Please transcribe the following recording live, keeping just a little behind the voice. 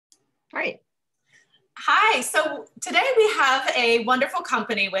Right. Hi, so today we have a wonderful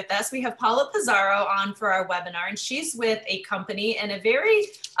company with us. We have Paula Pizarro on for our webinar, and she's with a company in a very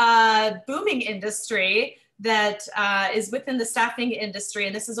booming industry that is within the staffing industry.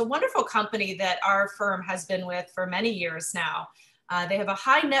 And this is a wonderful company that our firm has been with for many years now. They have a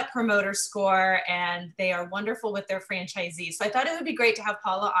high net promoter score and they are wonderful with their franchisees. So I thought it would be great to have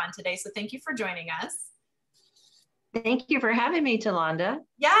Paula on today. So thank you for joining us. Thank you for having me, Talonda.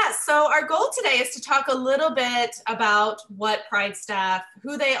 Yeah, so our goal today is to talk a little bit about what PrideStaff,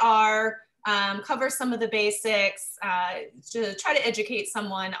 who they are, cover some of the basics, to try to educate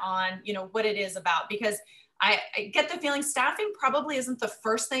someone on, what it is about, because I get the feeling staffing probably isn't the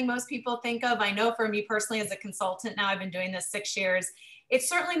first thing most people think of. I know for me personally as a consultant now, I've been doing this 6 years. It's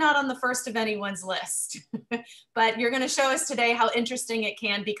certainly not on the first of anyone's list, but you're going to show us today how interesting it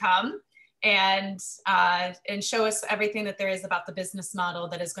can become. And show us everything that there is about the business model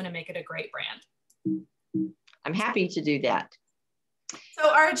that is going to make it a great brand. I'm happy to do that. So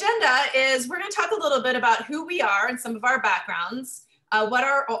our agenda is we're going to talk a little bit about who we are and some of our backgrounds, what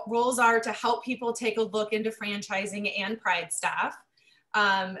our roles are to help people take a look into franchising and PrideStaff,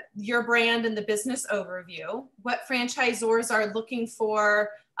 your brand and the business overview, what franchisors are looking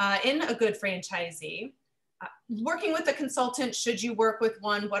for in a good franchisee, working with a consultant, should you work with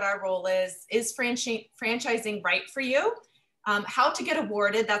one, what our role is franchising right for you? How to get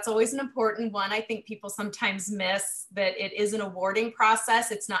awarded, that's always an important one. I think people sometimes miss that it is an awarding process.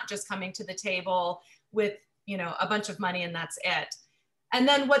 It's not just coming to the table with a bunch of money and that's it. And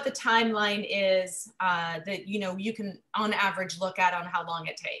then what the timeline is that you can on average look at on how long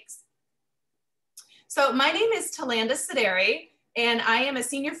it takes. So my name is Talanda Sideri. And I am a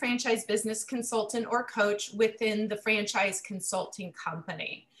senior franchise business consultant or coach within the franchise consulting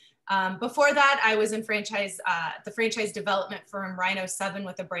company. Before that, I was in the franchise development firm Rhino 7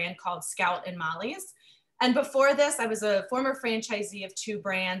 with a brand called Scout and Molly's. And before this, I was a former franchisee of 2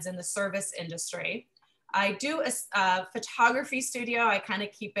 brands in the service industry. I do a photography studio. I kind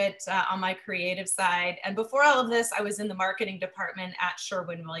of keep it on my creative side. And before all of this, I was in the marketing department at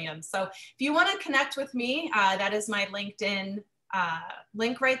Sherwin-Williams. So if you want to connect with me, that is my LinkedIn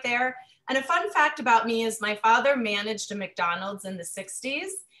link right there. And a fun fact about me is my father managed a McDonald's in the 60s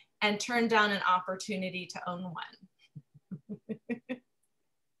and turned down an opportunity to own one.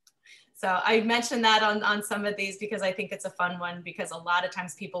 So I mentioned that on some of these because I think it's a fun one, because a lot of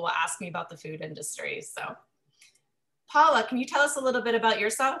times people will ask me about the food industry. So Paula, can you tell us a little bit about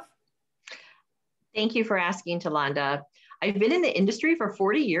yourself? Thank you for asking, Talanda. I've been in the industry for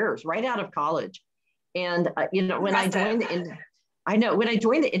 40 years, right out of college. And when I joined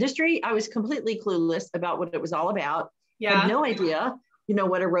the industry, I was completely clueless about what it was all about. Yeah. I had no idea,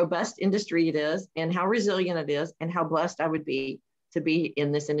 what a robust industry it is and how resilient it is and how blessed I would be to be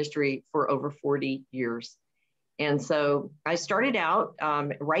in this industry for over 40 years. And so I started out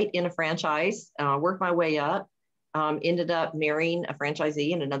right in a franchise, worked my way up, ended up marrying a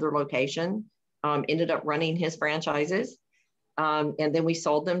franchisee in another location, ended up running his franchises. And then we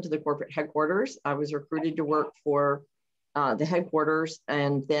sold them to the corporate headquarters. I was recruited to work for the headquarters,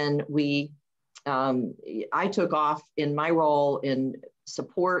 and then I took off in my role in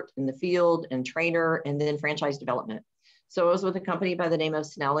support in the field and trainer, and then franchise development. So I was with a company by the name of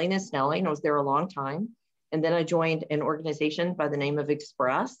Snelling & Snelling. I was there a long time. And then I joined an organization by the name of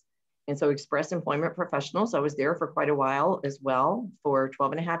Express. And so Express Employment Professionals, I was there for quite a while as well, for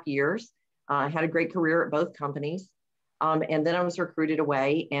 12 and a half years. I had a great career at both companies. And then I was recruited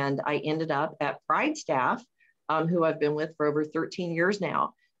away, and I ended up at PrideStaff, who I've been with for over 13 years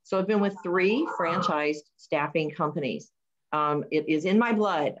now. So I've been with 3 franchised staffing companies. It is in my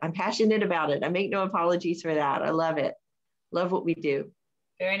blood. I'm passionate about it. I make no apologies for that. I love it. Love what we do.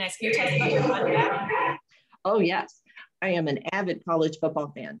 Very nice. Can you tell us about your podcast? Oh, yes. I am an avid college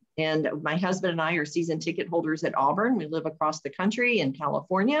football fan. And my husband and I are season ticket holders at Auburn. We live across the country in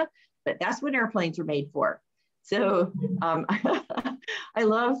California, but that's what airplanes are made for. So I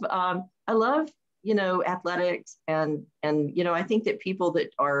love athletics, and I think that people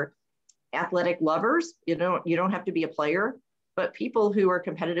that are athletic lovers, you don't have to be a player, but people who are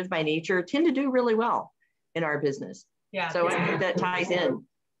competitive by nature tend to do really well in our business. Yeah. So I think that ties in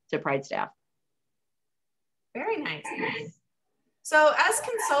to PrideStaff. Very nice. So as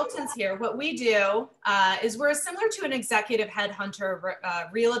consultants here, what we do is we're similar to an executive headhunter,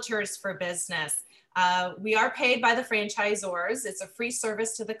 realtors for business. We are paid by the franchisors. It's a free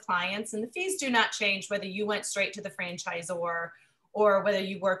service to the clients, and the fees do not change whether you went straight to the franchisor or whether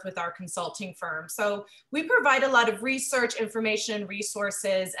you worked with our consulting firm. So we provide a lot of research, information,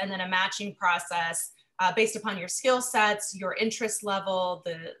 resources, and then a matching process based upon your skill sets, your interest level,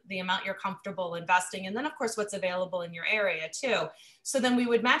 the amount you're comfortable investing, and then of course what's available in your area too. So then we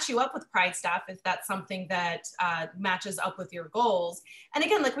would match you up with PrideStaff if that's something that matches up with your goals. And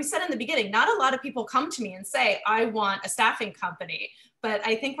again, like we said in the beginning, not a lot of people come to me and say, I want a staffing company. But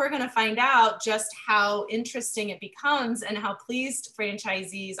I think we're going to find out just how interesting it becomes and how pleased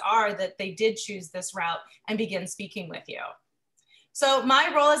franchisees are that they did choose this route and begin speaking with you. So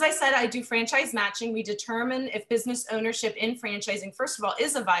my role, as I said, I do franchise matching. We determine if business ownership in franchising, first of all,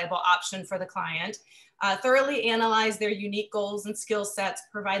 is a viable option for the client, thoroughly analyze their unique goals and skill sets,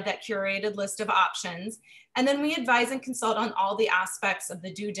 provide that curated list of options. And then we advise and consult on all the aspects of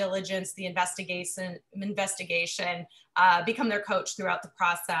the due diligence, the investigation, become their coach throughout the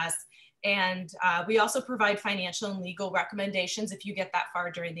process. And we also provide financial and legal recommendations if you get that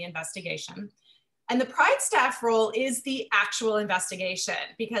far during the investigation. And the PrideStaff role is the actual investigation,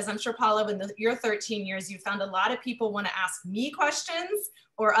 because I'm sure, Paula, in your 13 years, you found a lot of people want to ask me questions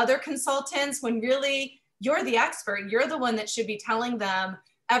or other consultants when really you're the expert. You're the one that should be telling them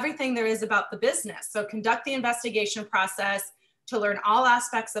everything there is about the business. So conduct the investigation process to learn all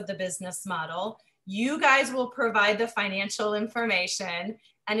aspects of the business model. You guys will provide the financial information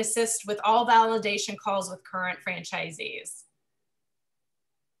and assist with all validation calls with current franchisees.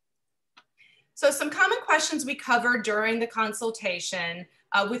 So some common questions we covered during the consultation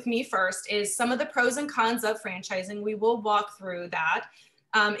with me first is some of the pros and cons of franchising. We will walk through that.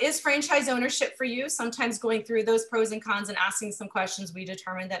 Is franchise ownership for you? Sometimes going through those pros and cons and asking some questions, we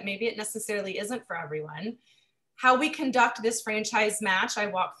determined that maybe it necessarily isn't for everyone. How we conduct this franchise match, I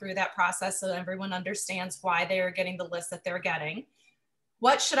walk through that process so everyone understands why they are getting the list that they're getting.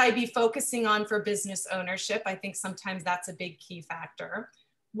 What should I be focusing on for business ownership? I think sometimes that's a big key factor.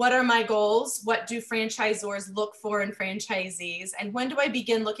 What are my goals? What do franchisors look for in franchisees? And when do I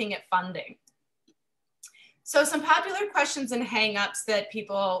begin looking at funding? So some popular questions and hangups that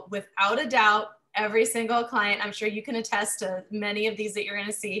people, without a doubt, every single client, I'm sure you can attest to many of these that you're going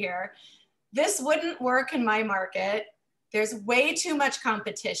to see here. This wouldn't work in my market. There's way too much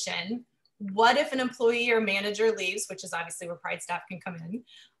competition. What if an employee or manager leaves, which is obviously where PrideStaff can come in.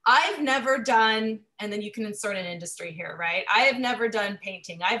 I've never done, and then you can insert an industry here, right? I have never done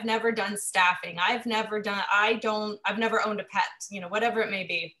painting. I've never done staffing. I've never owned a pet, whatever it may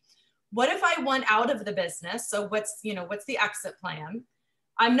be. What if I want out of the business? So what's the exit plan?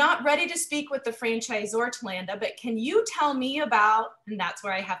 I'm not ready to speak with the franchisor, Talanda, but can you tell me about, and that's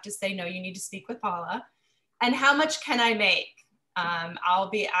where I have to say, no, you need to speak with Paula. And how much can I make?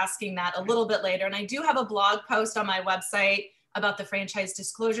 I'll be asking that a little bit later. And I do have a blog post on my website about the franchise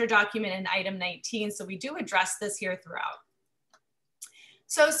disclosure document in item 19. So we do address this here throughout.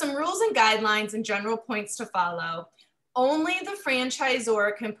 So some rules and guidelines and general points to follow. Only the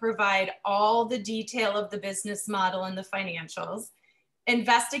franchisor can provide all the detail of the business model and the financials.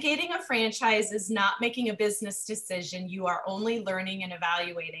 Investigating a franchise is not making a business decision. You are only learning and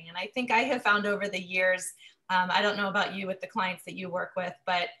evaluating. And I think I have found over the years, I don't know about you with the clients that you work with,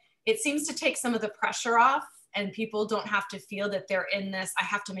 but it seems to take some of the pressure off and people don't have to feel that they're in this, I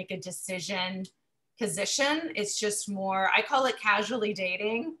have to make a decision position. It's just more, I call it casually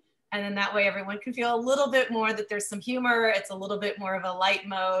dating. And then that way everyone can feel a little bit more that there's some humor. It's a little bit more of a light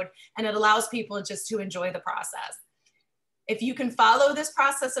mode and it allows people just to enjoy the process. If you can follow this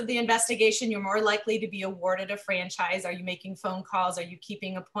process of the investigation, you're more likely to be awarded a franchise. Are you making phone calls? Are you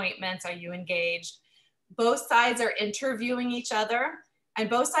keeping appointments? Are you engaged? Both sides are interviewing each other. And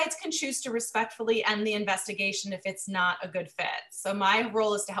both sides can choose to respectfully end the investigation if it's not a good fit. So my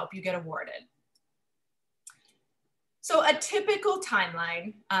role is to help you get awarded. So a typical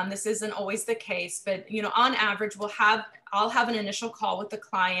timeline, this isn't always the case, but on average, I'll have an initial call with the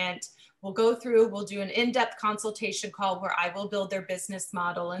client. We'll go through, we'll do an in-depth consultation call where I will build their business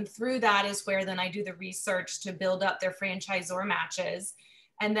model. And through that is where then I do the research to build up their franchisor matches.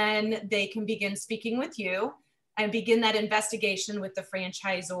 And then they can begin speaking with you and begin that investigation with the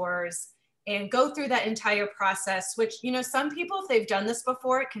franchisors and go through that entire process, which, some people, if they've done this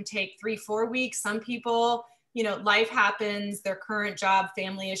before, it can take 3-4 weeks. Some people, life happens, their current job,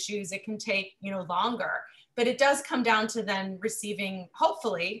 family issues, it can take, longer. But it does come down to then receiving,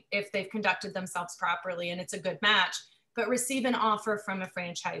 hopefully, if they've conducted themselves properly and it's a good match, but receive an offer from a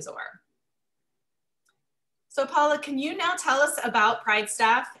franchisor. So Paula, can you now tell us about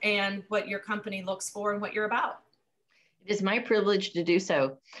PrideStaff and what your company looks for and what you're about? It is my privilege to do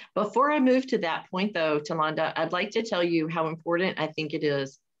so. Before I move to that point though, Talanda, I'd like to tell you how important I think it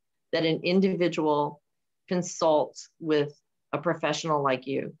is that an individual consults with a professional like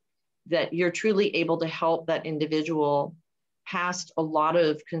you, that you're truly able to help that individual past a lot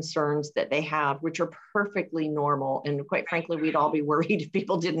of concerns that they have, which are perfectly normal. And quite frankly, we'd all be worried if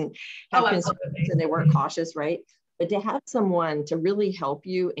people didn't have concerns and they weren't cautious, right? But to have someone to really help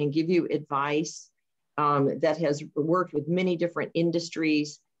you and give you advice that has worked with many different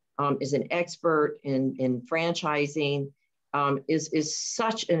industries, is an expert in franchising, is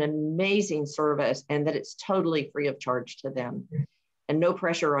such an amazing service, and that it's totally free of charge to them and no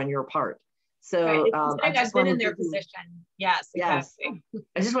pressure on your part. So I've been in their position. Yes, exactly. Yes.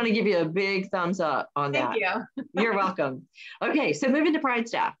 I just want to give you a big thumbs up on that. Thank you. You're welcome. Okay, so moving to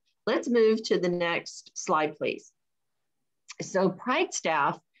PrideStaff. Let's move to the next slide, please. So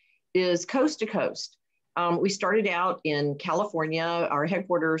PrideStaff is coast to coast. We started out in California. Our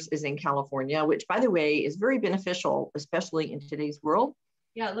headquarters is in California, which, by the way, is very beneficial, especially in today's world.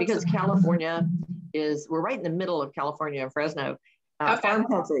 Yeah, because California we're right in the middle of California and Fresno, farm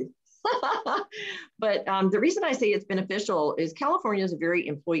country. But the reason I say it's beneficial is California is a very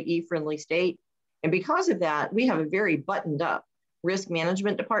employee-friendly state. And because of that, we have a very buttoned up risk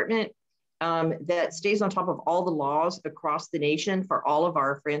management department that stays on top of all the laws across the nation for all of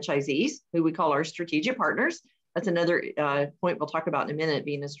our franchisees, who we call our strategic partners. That's another point we'll talk about in a minute,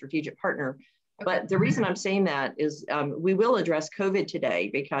 being a strategic partner. But the reason I'm saying that is we will address COVID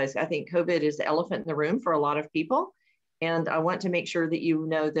today, because I think COVID is the elephant in the room for a lot of people. And I want to make sure that you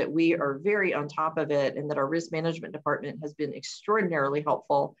know that we are very on top of it, and that our risk management department has been extraordinarily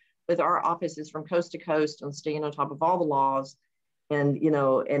helpful with our offices from coast to coast on staying on top of all the laws and,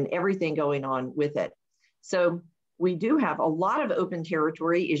 and everything going on with it. So we do have a lot of open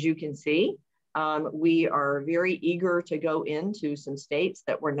territory, as you can see. We are very eager to go into some states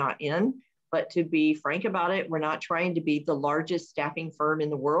that we're not in, but to be frank about it, we're not trying to be the largest staffing firm in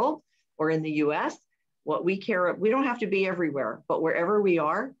the world or in the US. What we don't have to be everywhere, but wherever we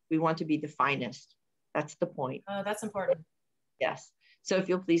are, we want to be the finest. That's the point. Oh, that's important. Yes. So if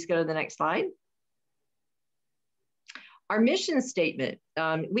you'll please go to the next slide. Our mission statement.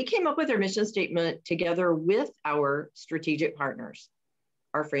 We came up with our mission statement together with our strategic partners,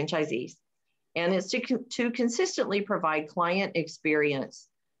 our franchisees. And it's to consistently provide client experience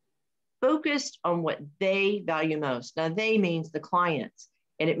focused on what they value most. Now, they means the clients.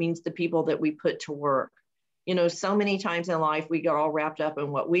 And it means the people that we put to work. So many times in life, we get all wrapped up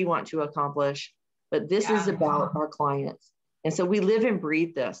in what we want to accomplish, but this is about our clients. And so we live and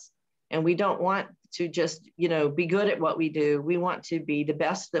breathe this. And we don't want to just, be good at what we do. We want to be the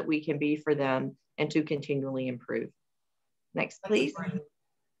best that we can be for them and to continually improve. Next, please.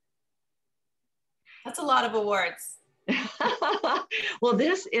 That's a lot of awards. Well,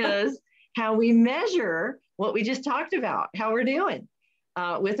 this is how we measure what we just talked about, how we're doing.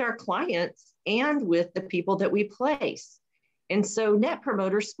 With our clients and with the people that we place. And so Net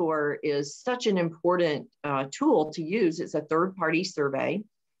Promoter Score is such an important tool to use. It's a third-party survey.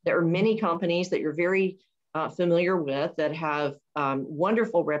 There are many companies that you're very familiar with that have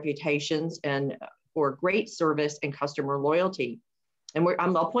wonderful reputations and for great service and customer loyalty. And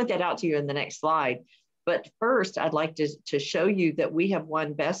I'll point that out to you in the next slide. But first, I'd like to show you that we have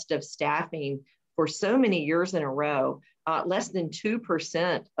won Best of Staffing for so many years in a row. Less than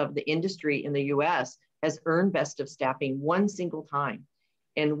 2% of the industry in the US has earned Best of Staffing one single time.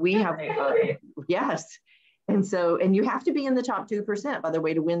 And we have, yes. And you have to be in the top 2%, by the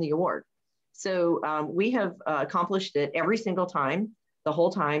way, to win the award. So we have accomplished it every single time, the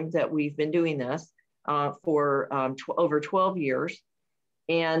whole time that we've been doing this for over 12 years.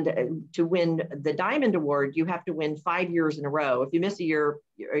 And to win the Diamond Award, you have to win 5 years in a row. If you miss a year,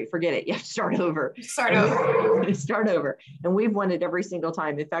 forget it. You have to start over. Start over. And we've won it every single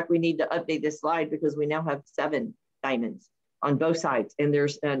time. In fact, we need to update this slide because we now have 7 diamonds on both sides. And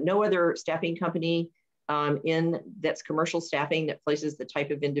there's no other staffing company that's commercial staffing that places the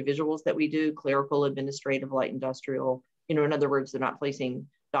type of individuals that we do: clerical, administrative, light industrial. In other words, they're not placing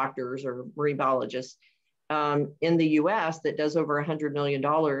doctors or marine biologists. In the US, that does over $100 million,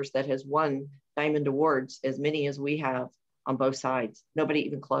 that has won Diamond Awards, as many as we have on both sides. Nobody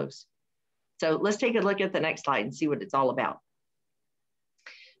even close. So let's take a look at the next slide and see what it's all about.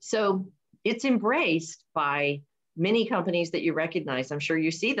 So it's embraced by many companies that you recognize. I'm sure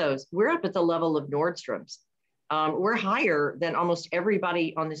you see those. We're up at the level of Nordstrom's. We're higher than almost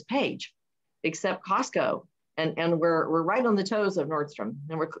everybody on this page, except Costco. And we're right on the toes of Nordstrom,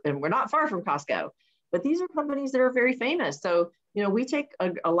 and we're not far from Costco. But these are companies that are very famous. So, we take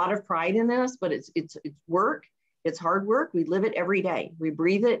a lot of pride in this, but it's work. It's hard work. We live it every day. We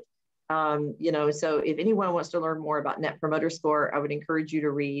breathe it. So if anyone wants to learn more about Net Promoter Score, I would encourage you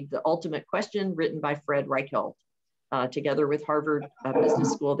to read The Ultimate Question, written by Fred Reichelt. Together with Harvard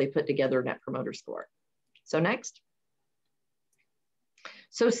Business School, they put together Net Promoter Score. So next.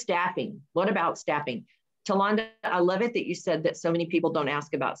 So staffing, what about staffing? Talonda, I love it that you said that so many people don't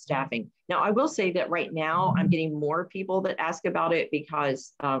ask about staffing. Now, I will say that right now I'm getting more people that ask about it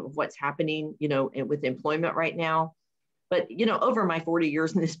because of what's happening, with employment right now. But, over my 40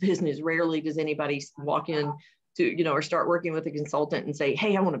 years in this business, rarely does anybody walk in to, or start working with a consultant and say,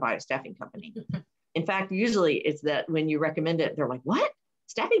 hey, I want to buy a staffing company. In fact, usually it's that when you recommend it, they're like, what?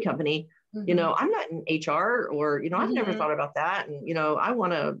 Staffing company? I'm not in HR or, I've never thought about that. And, I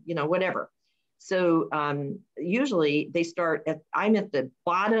want to, whatever. So usually they start I'm at the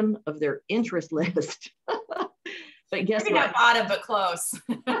bottom of their interest list. But guess Maybe what? not bottom, but close.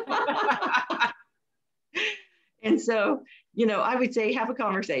 And so, I would say have a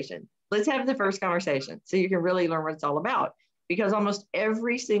conversation. Let's have the first conversation so you can really learn what it's all about. Because almost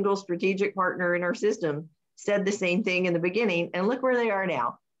every single strategic partner in our system said the same thing in the beginning. And look where they are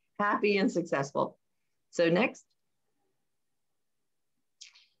now, happy and successful. So next.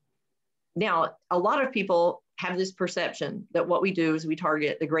 Now, a lot of people have this perception that what we do is we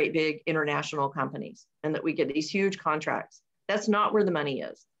target the great big international companies and that we get these huge contracts. That's not where the money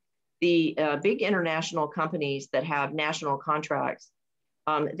is. The big international companies that have national contracts,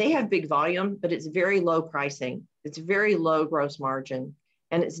 they have big volume, but it's very low pricing. It's very low gross margin,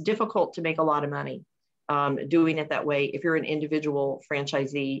 and it's difficult to make a lot of money doing it that way if you're an individual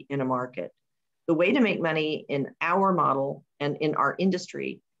franchisee in a market. The way to make money in our model and in our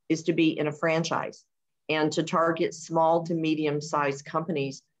industry is to be in a franchise and to target small to medium-sized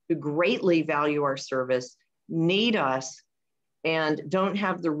companies who greatly value our service, need us, and don't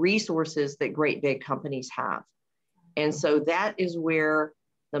have the resources that great big companies have. And so that is where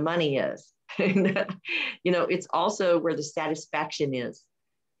the money is. It's also where the satisfaction is,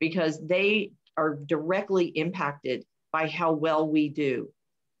 because they are directly impacted by how well we do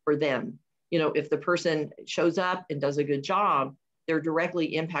for them. If the person shows up and does a good job, they're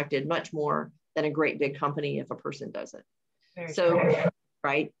directly impacted much more than a great big company if a person does it.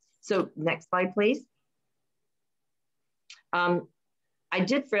 Right? So next slide, please. I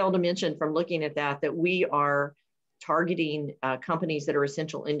did fail to mention from looking at that we are targeting companies that are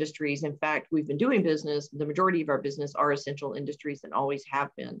essential industries. In fact, we've been doing business, the majority of our business are essential industries and always have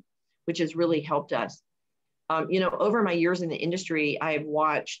been, which has really helped us. Over my years in the industry, I have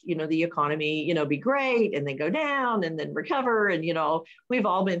watched, the economy, be great and then go down and then recover. And, we've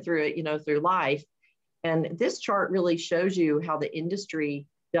all been through it, through life. And this chart really shows you how the industry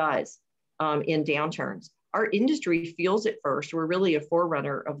does in downturns. Our industry feels it first. We're really a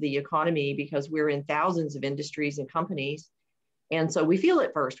forerunner of the economy because we're in thousands of industries and companies. And so we feel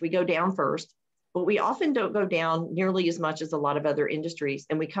it first. We go down first, but we often don't go down nearly as much as a lot of other industries.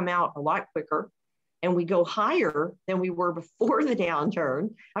 And we come out a lot quicker. And we go higher than we were before the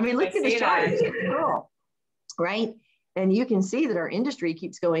downturn. I mean, look at this chart, right? And you can see that our industry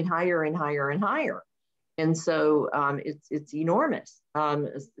keeps going higher and higher and higher. And so it's enormous.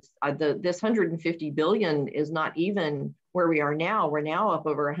 This 150 billion is not even where we are now. We're now up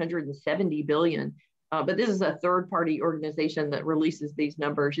over 170 billion. But this is a third-party organization that releases these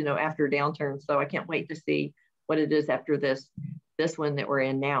numbers, after downturns. So I can't wait to see what it is after this one that we're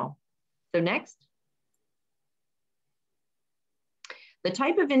in now. So next. The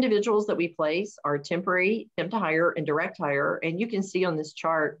type of individuals that we place are temporary, temp to hire, and direct hire. And you can see on this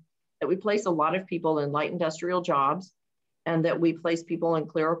chart that we place a lot of people in light industrial jobs and that we place people in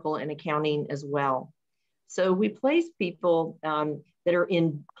clerical and accounting as well. So we place people that are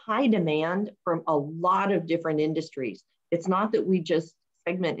in high demand from a lot of different industries. It's not that we just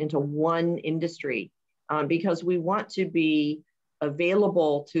segment into one industry because we want to be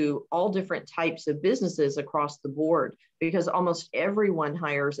available to all different types of businesses across the board, because almost everyone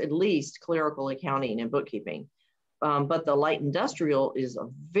hires at least clerical accounting and bookkeeping. But the light industrial is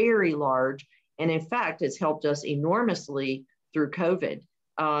very large. And in fact, it's helped us enormously through COVID.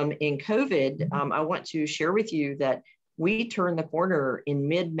 In COVID, I want to share with you that we turned the corner in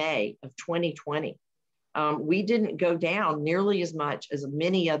mid-May of 2020. We didn't go down nearly as much as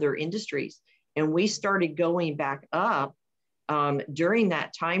many other industries. And we started going back up during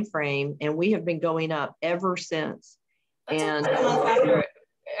that time frame, and we have been going up ever since. That's and a month after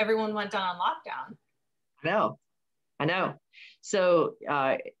everyone went down on lockdown. I know. So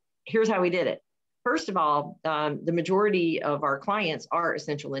here's how we did it. First of all, the majority of our clients are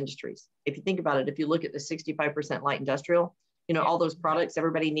essential industries. If you think about it, if you look at the 65% light industrial, all those products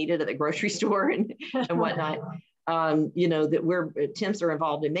everybody needed at the grocery store and whatnot, that temps are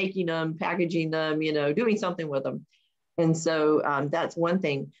involved in making them, packaging them, doing something with them. And so that's one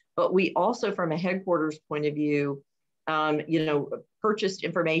thing. But we also, from a headquarters point of view, purchased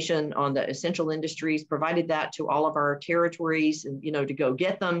information on the essential industries, provided that to all of our territories and, to go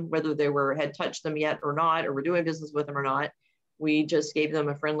get them, whether they had touched them yet or not, or we're doing business with them or not. We just gave them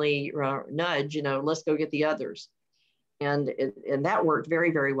a friendly nudge, let's go get the others. And that worked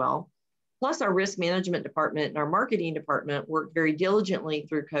very, very well. Plus our risk management department and our marketing department worked very diligently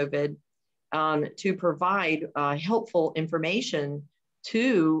through COVID to provide helpful information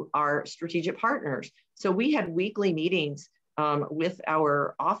to our strategic partners. So we had weekly meetings with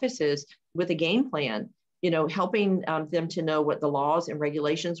our offices with a game plan, helping them to know what the laws and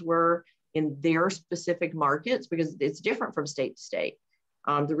regulations were in their specific markets, because it's different from state to state.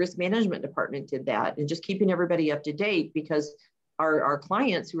 The risk management department did that, and just keeping everybody up to date, because our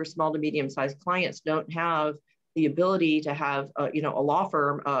clients who are small to medium-sized clients don't have the ability to have, a law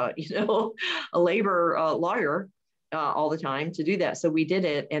firm, a labor lawyer all the time to do that. So we did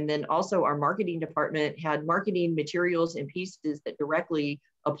it. And then also our marketing department had marketing materials and pieces that directly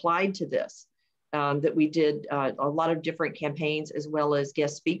applied to this, that we did a lot of different campaigns as well as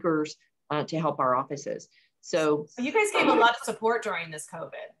guest speakers to help our offices. So you guys gave a lot of support during this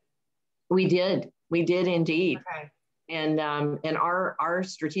COVID. We did indeed. Okay. And our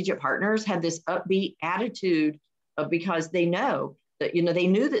strategic partners had this upbeat attitude because they know that, they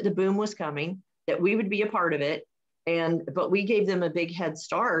knew that the boom was coming, that we would be a part of it. But we gave them a big head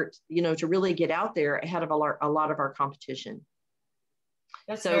start, to really get out there ahead of a lot of our competition.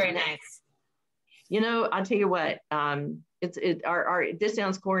 That's very nice. I'll tell you what, this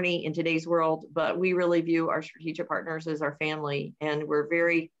sounds corny in today's world, but we really view our strategic partners as our family, and we're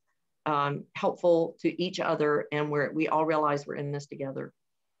very helpful to each other, and we all realize we're in this together.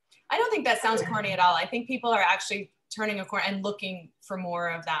 I don't think that sounds corny at all. I think people are actually turning a corner and looking for more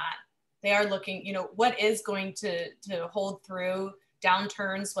of that. They are looking, what is going to hold through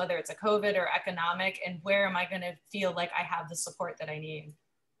downturns, whether it's a COVID or economic, and where am I going to feel like I have the support that I need?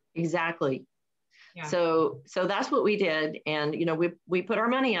 Exactly. Yeah. So that's what we did. And, we put our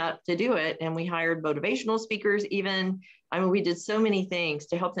money up to do it, and we hired motivational speakers even. We did so many things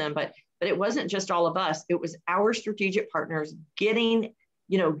to help them, but it wasn't just all of us. It was our strategic partners getting,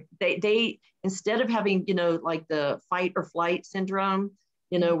 they instead of having, like the fight or flight syndrome,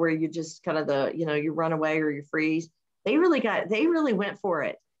 where you just kind of you run away or you freeze. They really went for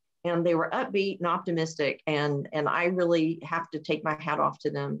it, and they were upbeat and optimistic. And I really have to take my hat off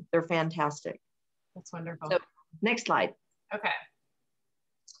to them. They're fantastic. That's wonderful. So next slide. Okay.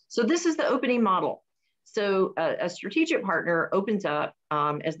 So this is the opening model. So a strategic partner opens up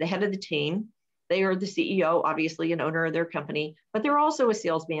as the head of the team. They are the CEO, obviously, and owner of their company, but they're also a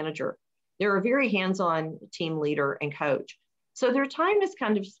sales manager. They're a very hands-on team leader and coach. So their time is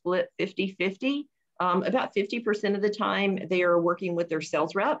kind of split 50-50. About 50% of the time, they are working with their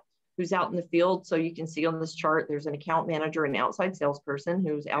sales rep who's out in the field. So you can see on this chart, there's an account manager, an outside salesperson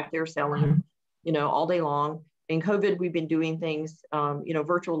who's out there selling, all day long. In COVID, we've been doing things,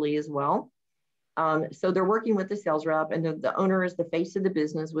 virtually as well. So they're working with the sales rep, and the owner is the face of the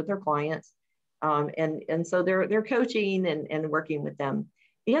business with their clients. And so they're coaching and working with them.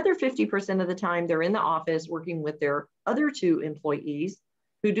 The other 50% of the time, they're in the office working with their other two employees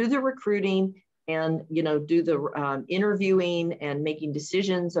who do the recruiting and, do the interviewing and making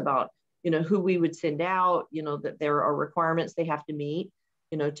decisions about, who we would send out, that there are requirements they have to meet,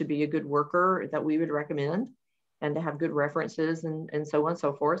 to be a good worker that we would recommend, and to have good references and so on and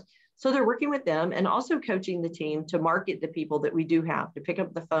so forth. So they're working with them and also coaching the team to market the people that we do have, to pick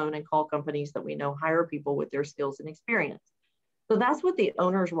up the phone and call companies that we know hire people with their skills and experience. So that's what the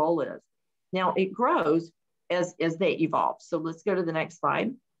owner's role is. Now it grows as they evolve. So let's go to the next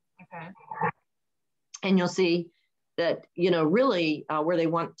slide. Okay. And you'll see that, really where they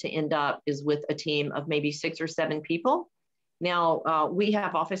want to end up is with a team of maybe 6 or 7 people. Now we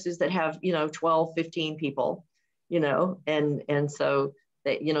have offices that have, 12, 15 people, and so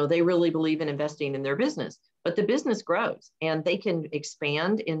that, they really believe in investing in their business, but the business grows and they can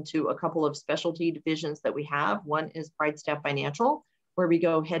expand into a couple of specialty divisions that we have. One is PrideStaff Financial, where we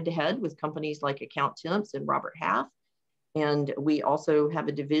go head to head with companies like Account Temps and Robert Half. And we also have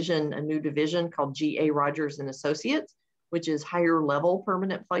a new division called G.A. Rogers and Associates, which is higher level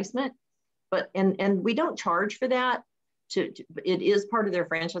permanent placement. But, and we don't charge for that. It is part of their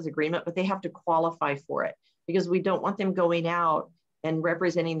franchise agreement, but they have to qualify for it, because we don't want them going out and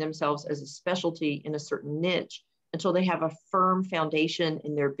representing themselves as a specialty in a certain niche until they have a firm foundation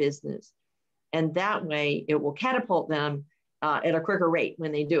in their business. And that way it will catapult them at a quicker rate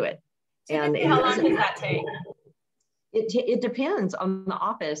when they do it. And how long does that take? It depends on the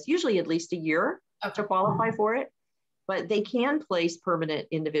office, usually at least a year to qualify for it. but they can place permanent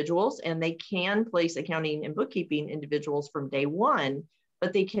individuals and they can place accounting and bookkeeping individuals from day one,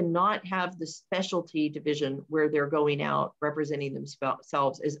 but they cannot have the specialty division where they're going out representing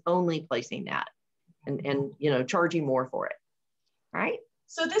themselves as only placing that and you know, charging more for it. All right.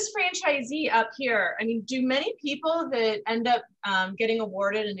 So this franchisee up here, I mean, do many people that end up getting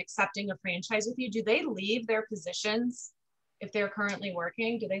awarded and accepting a franchise with you, do they leave their positions if they're currently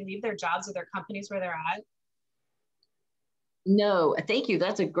working? Do they leave their jobs or their companies where they're at? No, thank you.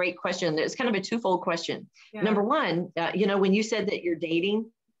 That's a great question. It's kind of a twofold question. Yeah. Number one, you know, when you said that you're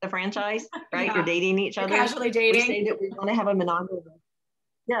dating the franchise, right? Yeah. You're dating each other. Casually dating. We say that we want to have a monogamous.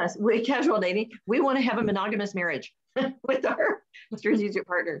 Yes, we casual dating. We want to have a monogamous marriage with our strategic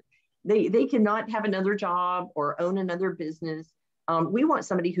partner. They cannot have another job or own another business. We want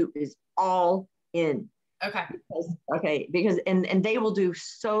somebody who is all in. Okay. Because and they will do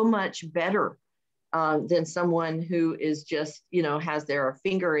so much better than someone who is just, you know, has their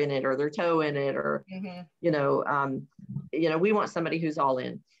finger in it or their toe in it, or you know, we want somebody who's all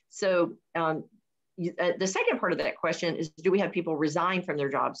in. So the second part of that question is, do we have people resign from their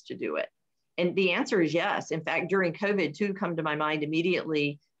jobs to do it? And the answer is yes. In fact, during COVID, two come to my mind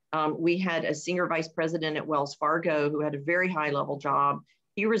immediately. We had a senior vice president at Wells Fargo who had a very high level job.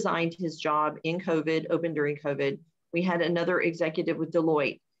 He resigned his job in COVID, opened during COVID. We had another executive with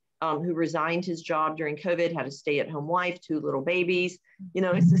Deloitte who resigned his job during COVID, had a stay-at-home wife, 2 little babies. You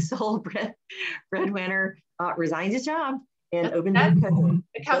know, it's the sole breadwinner, resigned his job and opened during COVID.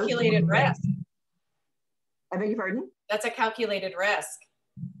 A calculated risk. I beg your pardon? That's a calculated risk.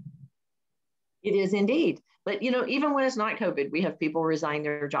 It is indeed. But, you know, even when it's not COVID, we have people resign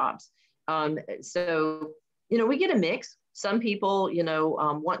their jobs. So, you know, we get a mix. Some people, you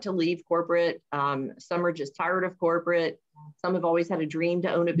know, want to leave corporate. Some are just tired of corporate. Some have always had a dream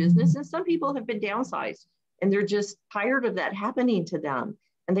to own a business. And some people have been downsized and they're just tired of that happening to them.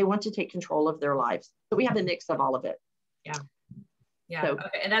 And they want to take control of their lives. So we have a mix of all of it. Yeah. Yeah. So,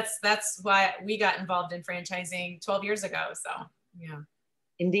 okay. And that's why we got involved in franchising 12 years ago. So, yeah.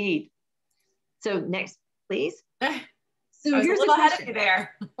 Indeed. So next, please. So I was a little ahead of you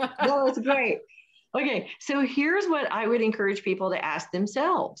there. No, it's great. Okay. So here's what I would encourage people to ask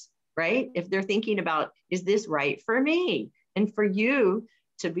themselves, right? If they're thinking about, is this right for me? And for you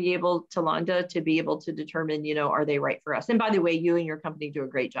to be able to, Londa, to be able to determine, you know, are they right for us? And by the way, you and your company do a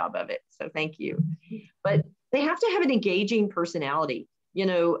great job of it. So thank you. But they have to have an engaging personality. You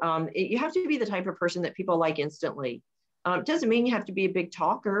know, you have to be the type of person that people like instantly. It doesn't mean you have to be a big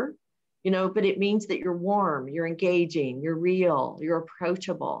talker, you know, but it means that you're warm, you're engaging, you're real, you're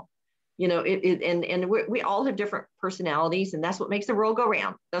approachable. You know, we all have different personalities, and that's what makes the world go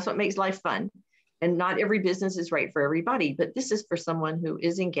round. That's what makes life fun. And not every business is right for everybody, but this is for someone who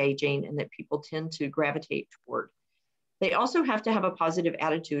is engaging and that people tend to gravitate toward. They also have to have a positive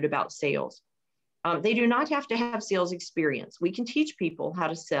attitude about sales. They do not have to have sales experience. We can teach people how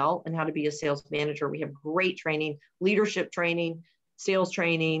to sell and how to be a sales manager. We have great training, leadership training, sales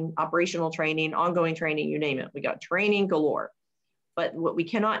training, operational training, ongoing training, you name it. We got training galore. But what we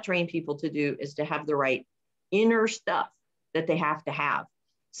cannot train people to do is to have the right inner stuff that they have to have.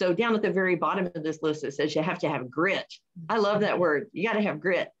 So down at the very bottom of this list, it says you have to have grit. I love that word. You got to have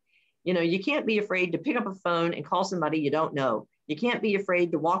grit. You know, you can't be afraid to pick up a phone and call somebody you don't know. You can't be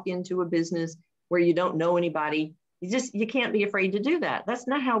afraid to walk into a business where you don't know anybody. You can't be afraid to do that. That's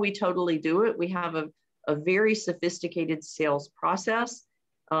not how we totally do it. We have a very sophisticated sales process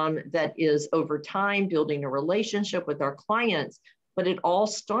that is over time building a relationship with our clients, but it all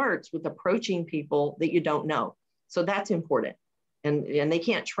starts with approaching people that you don't know. So that's important. And they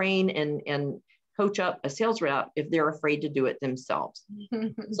can't train and coach up a sales rep if they're afraid to do it themselves.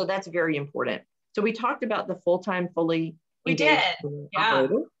 So that's very important. So we talked about the full-time, fully engaged. We did. Yeah.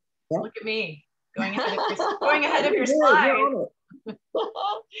 Yeah. Look at me going ahead of your slide.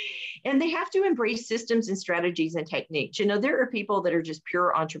 And they have to embrace systems and strategies and techniques. You know, there are people that are just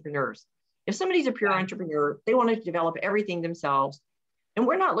pure entrepreneurs. If somebody's a pure entrepreneur, they want to develop everything themselves. And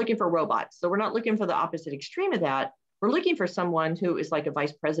we're not looking for robots. So we're not looking for the opposite extreme of that. We're looking for someone who is like a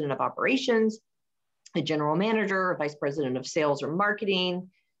vice president of operations, a general manager, a vice president of sales or marketing.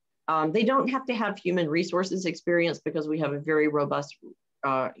 They don't have to have human resources experience because we have a very robust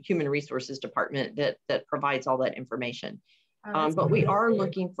human resources department that provides all that information. But we are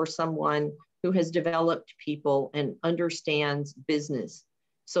looking for someone who has developed people and understands business.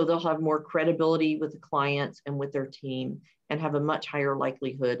 So they'll have more credibility with the clients and with their team and have a much higher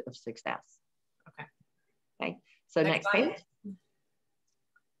likelihood of success. Okay. So next page.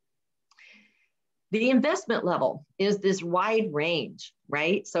 The investment level is this wide range,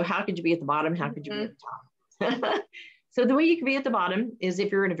 right? So how could you be at the bottom? How could you be at the top? So the way you can be at the bottom is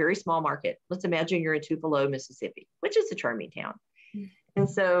if you're in a very small market. Let's imagine you're in Tupelo, Mississippi, which is a charming town. And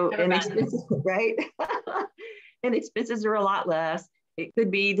so, and expenses, right? And expenses are a lot less. It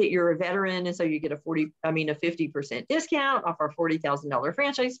could be that you're a veteran, and so you get a 50% discount off our $40,000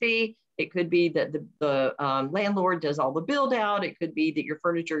 franchise fee. It could be that the landlord does all the build out. It could be that your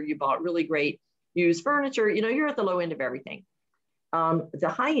furniture, you bought really great used furniture. You know, you're at the low end of everything. The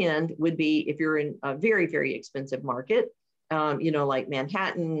high end would be if you're in a very, very expensive market, you know, like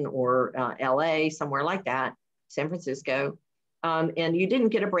Manhattan or LA, somewhere like that, San Francisco, and you didn't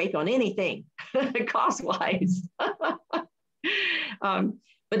get a break on anything cost-wise.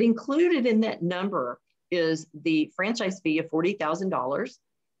 But included in that number is the franchise fee of $40,000,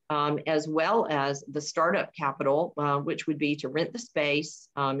 as well as the startup capital, which would be to rent the space.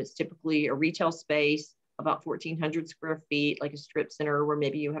 It's typically a retail space, about 1,400 square feet, like a strip center where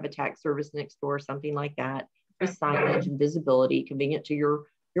maybe you have a tax service next door, something like that, with signage and visibility, convenient to your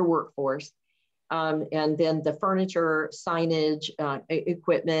workforce. And then the furniture, signage,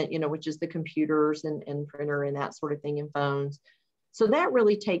 equipment, you know, which is the computers and printer and that sort of thing, and phones. So that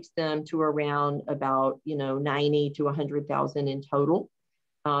really takes them to around about, you know, 90 to 100,000 in total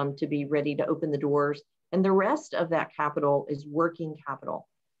to be ready to open the doors. And the rest of that capital is working capital,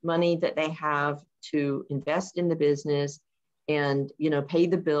 money that they have to invest in the business and, you know, pay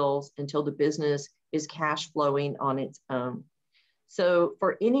the bills until the business is cash flowing on its own. So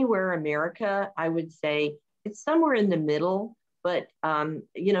for Anywhere America, I would say it's somewhere in the middle, but,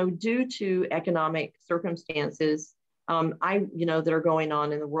 you know, due to economic circumstances, you know, that are going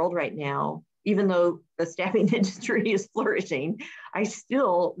on in the world right now, even though the staffing industry is flourishing, I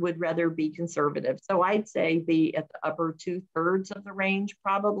still would rather be conservative. So I'd say be at the upper 2/3 of the range,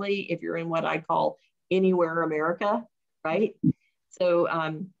 probably, if you're in what I call Anywhere America, right? So,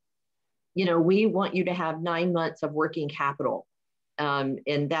 you know, we want you to have 9 months of working capital,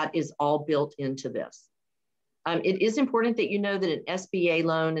 and that is all built into this. It is important that you know that an SBA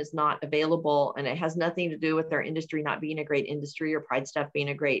loan is not available, and it has nothing to do with our industry not being a great industry or PrideStaff being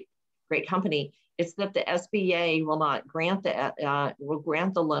a great company. It's that the SBA will not grant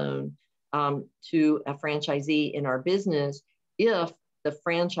the loan to a franchisee in our business if the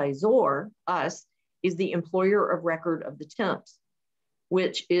franchisor, us, is the employer of record of the temps,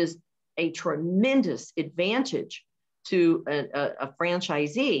 which is a tremendous advantage to a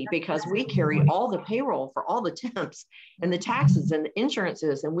franchisee, because we carry all the payroll for all the temps and the taxes and the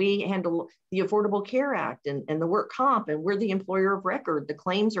insurances, and we handle the Affordable Care Act and the work comp, and we're the employer of record. The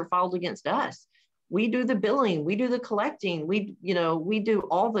claims are filed against us. We do the billing, we do the collecting, we do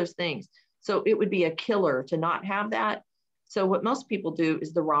all those things. So it would be a killer to not have that. So what most people do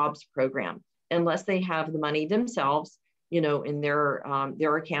is the ROBS program, unless they have the money themselves, you know, in their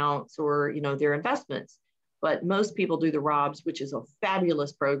accounts or, you know, their investments. But most people do the ROBS, which is a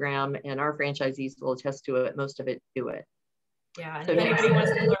fabulous program, and our franchisees will attest to it. Most of it do it. Yeah, and if anybody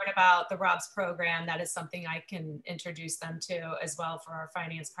wants to learn about the ROBS program, that is something I can introduce them to as well for our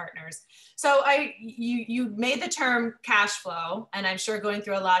finance partners. So you made the term cash flow, and I'm sure going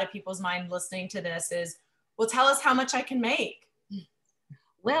through a lot of people's mind listening to this is, well, tell us how much I can make.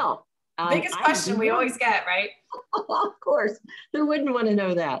 Well, biggest question we always get, right? Of course, who wouldn't want to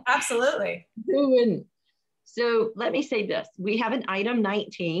know that? Absolutely. Who wouldn't? So let me say this, we have an item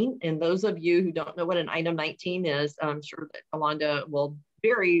 19, and those of you who don't know what an item 19 is, I'm sure that Alonda will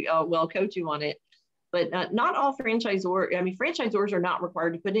very well coach you on it, but not all franchisors are not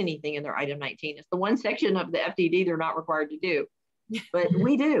required to put anything in their item 19. It's the one section of the FDD they're not required to do, but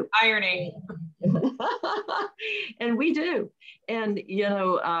we do. Irony. And we do. And, you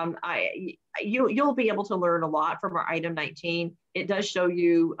know, you'll be able to learn a lot from our item 19. It does show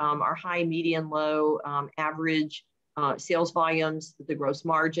you our high, median, low, average sales volumes, the gross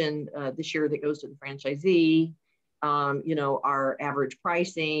margin, the share that goes to the franchisee, you know, our average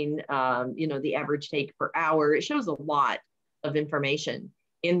pricing, you know, the average take per hour. It shows a lot of information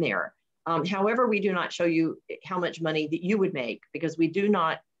in there. However, we do not show you how much money that you would make, because we do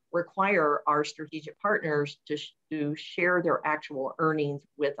not require our strategic partners to share their actual earnings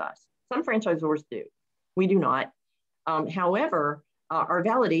with us. Some franchisors do. We do not. However, our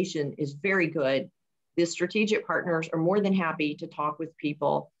validation is very good. The strategic partners are more than happy to talk with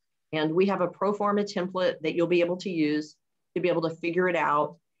people, and we have a pro forma template that you'll be able to use to be able to figure it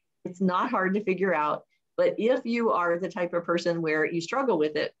out. It's not hard to figure out, but if you are the type of person where you struggle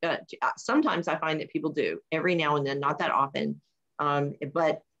with it, sometimes I find that people do, every now and then, not that often,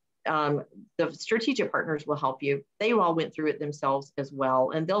 but the strategic partners will help you. They all went through it themselves as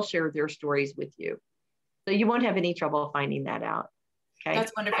well, and they'll share their stories with you. So you won't have any trouble finding that out. Okay.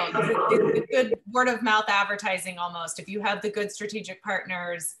 That's wonderful. It's good word of mouth advertising almost. If you have the good strategic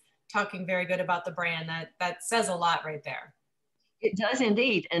partners talking very good about the brand, that says a lot right there. It does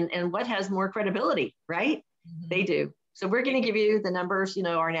indeed. And what has more credibility, right? Mm-hmm. They do. So we're going to give you the numbers, you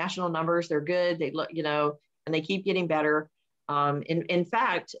know, our national numbers, they're good. They look, you know, and they keep getting better. In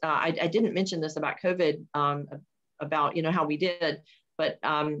fact, I didn't mention this about COVID, about, you know, how we did, but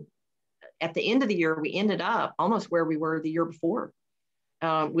at the end of the year, we ended up almost where we were the year before,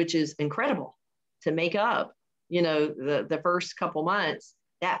 which is incredible to make up, you know, the first couple months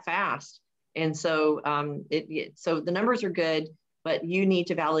that fast. And so, so the numbers are good, but you need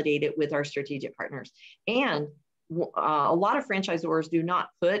to validate it with our strategic partners. And a lot of franchisors do not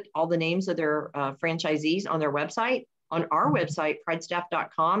put all the names of their franchisees on their website. On our website,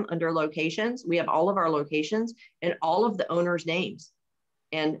 PrideStaff.com, under locations, we have all of our locations and all of the owners' names.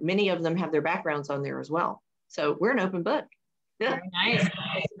 And many of them have their backgrounds on there as well. So we're an open book. Very nice.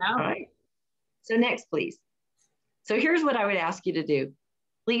 All right. So next, please. So here's what I would ask you to do.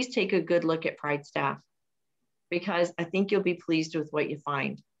 Please take a good look at PrideStaff, because I think you'll be pleased with what you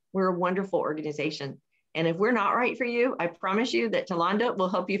find. We're a wonderful organization. And if we're not right for you, I promise you that Tolanda will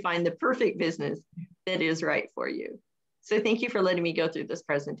help you find the perfect business that is right for you. So thank you for letting me go through this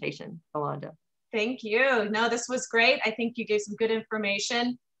presentation, Tolanda. Thank you. No, this was great. I think you gave some good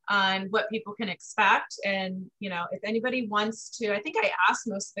information on what people can expect. And, you know, if anybody wants to, I think I asked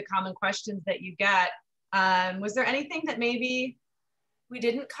most of the common questions that you get. Was there anything that maybe we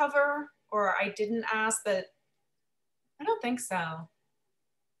didn't cover or I didn't ask that? I don't think so.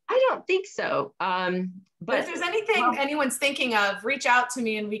 I don't think so. But if there's anything anyone's thinking of, reach out to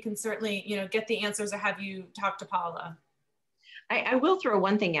me and we can certainly, you know, get the answers or have you talk to Paula. I will throw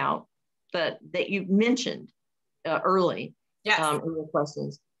one thing out that you mentioned early, yes, in your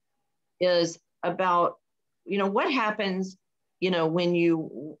questions, is about, you know, what happens, you know, when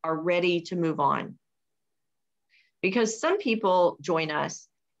you are ready to move on. Because some people join us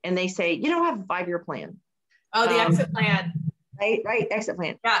and they say, you know, I have a 5-year plan. Oh, the exit plan. Right, exit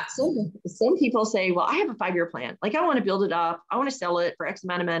plan. Yeah. Some people say, well, I have a 5-year plan. Like, I want to build it up. I want to sell it for X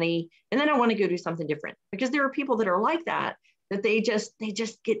amount of money. And then I want to go do something different. Because there are people that are like that they just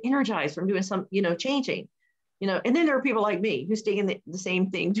get energized from doing some, you know, changing, you know. And then there are people like me who stay in the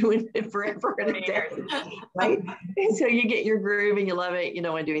same thing, doing it forever and a day, right? And so you get your groove and you love it, you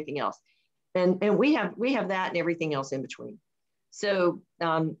know, and do anything else. And we have that and everything else in between. So,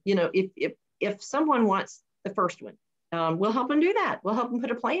 you know, if someone wants the first one, we'll help them do that. We'll help them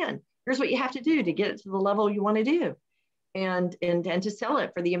put a plan. Here's what you have to do to get it to the level you want to do, and to sell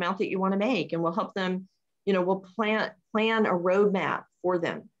it for the amount that you want to make. And we'll help them, you know, we'll plan a roadmap for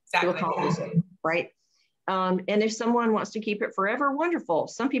them to accomplish it, right? And if someone wants to keep it forever, wonderful.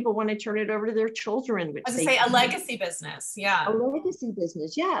 Some people want to turn it over to their children. I was going to say a legacy business. Yeah. A legacy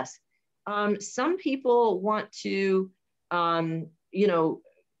business. Yes. Some people want to, you know,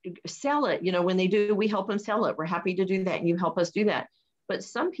 sell it. You know, when they do, we help them sell it. We're happy to do that. And you help us do that. But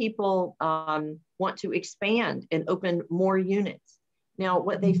some people want to expand and open more units. Now,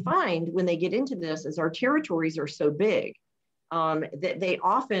 what they find when they get into this is our territories are so big that they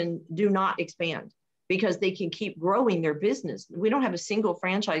often do not expand because they can keep growing their business. We don't have a single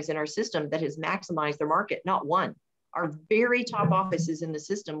franchise in our system that has maximized their market, not one. Our very top offices in the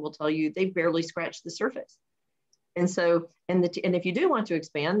system will tell you they've barely scratched the surface. And so, and if you do want to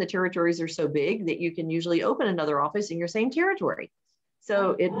expand, the territories are so big that you can usually open another office in your same territory.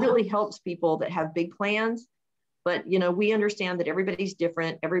 So it really helps people that have big plans. But, you know, we understand that everybody's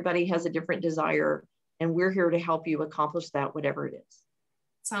different. Everybody has a different desire, and we're here to help you accomplish that, whatever it is.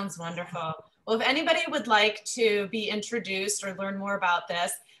 Sounds wonderful. Well, if anybody would like to be introduced or learn more about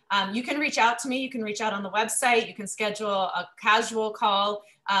this, you can reach out to me. You can reach out on the website. You can schedule a casual call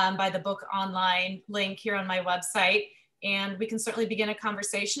by the book online link here on my website. And we can certainly begin a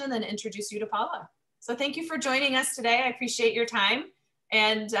conversation and then introduce you to Paula. So thank you for joining us today. I appreciate your time,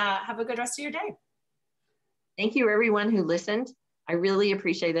 and have a good rest of your day. Thank you, everyone who listened. I really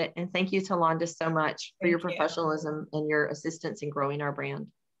appreciate it. And thank you, Tolanda, so much for your professionalism and your assistance in growing our brand.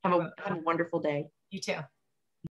 Have a wonderful day. You too.